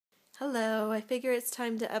Hello, I figure it's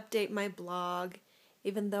time to update my blog,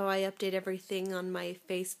 even though I update everything on my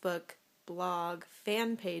Facebook blog,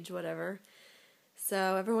 fan page, whatever.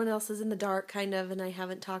 So everyone else is in the dark, kind of, and I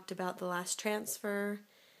haven't talked about the last transfer,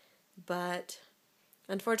 but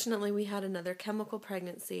unfortunately we had another chemical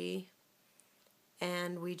pregnancy,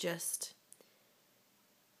 and we just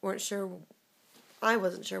weren't sure, I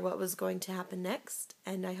wasn't sure what was going to happen next,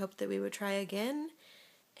 and I hoped that we would try again.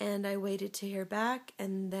 And I waited to hear back,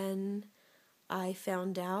 and then I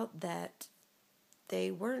found out that they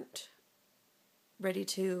weren't ready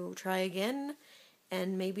to try again,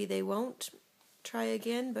 and maybe they won't try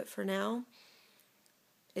again, but for now,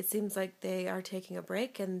 it seems like they are taking a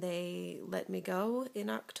break, and they let me go in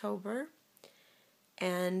October.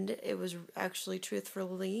 And it was actually,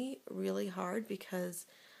 truthfully, really hard because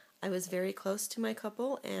I was very close to my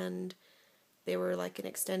couple, and they were like an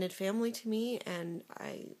extended family to me, and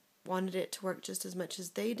I wanted it to work just as much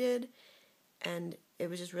as they did, and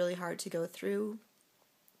it was just really hard to go through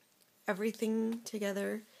everything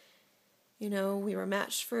together. You know, we were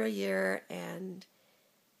matched for a year, and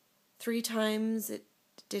 3 times it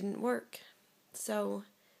didn't work. So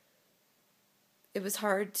it was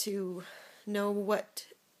hard to know what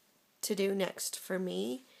to do next for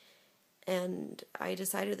me, and I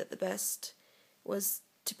decided that the best was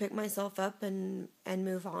to pick myself up and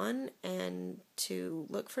move on and to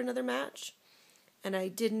look for another match. And I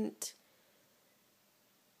didn't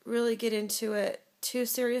really get into it too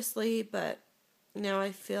seriously, but now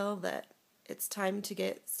I feel that it's time to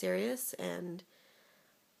get serious, and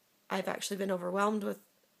I've actually been overwhelmed with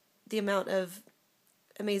the amount of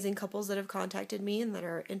amazing couples that have contacted me and that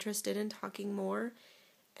are interested in talking more,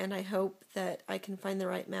 and I hope that I can find the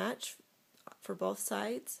right match for both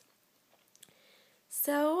sides.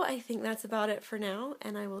 So I think that's about it for now,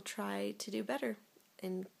 and I will try to do better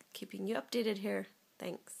in keeping you updated here.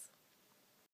 Thanks.